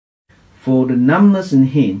For the numbness in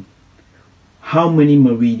hand, how many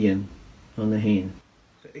meridian on the hand?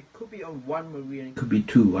 So it could be on one meridian, it could be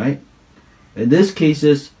two, right? In this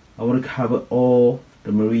cases, I want to cover all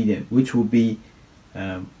the meridian, which will be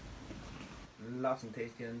large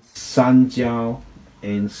intestine, 三焦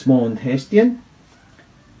and small intestine,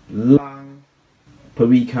 lung,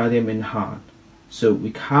 pericardium and heart. So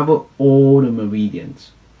we cover all the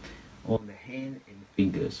meridians on the hand and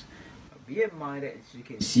fingers. Bear in mind that, as you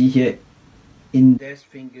can see here, index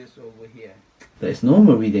fingers over here, there's no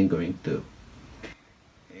meridian going through.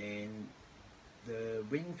 And the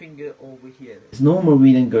ring finger over here, there's no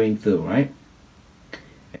meridian going through, right?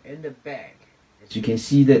 In the back, as you can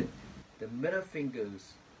see that the middle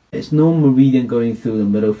fingers, there's no meridian going through the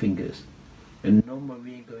middle fingers, and no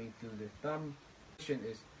meridian going through the thumb. The question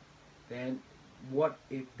is, then what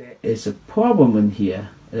if there is a problem in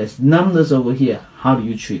here? There's numbness over here. How do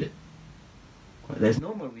you treat it? There's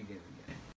no meridian.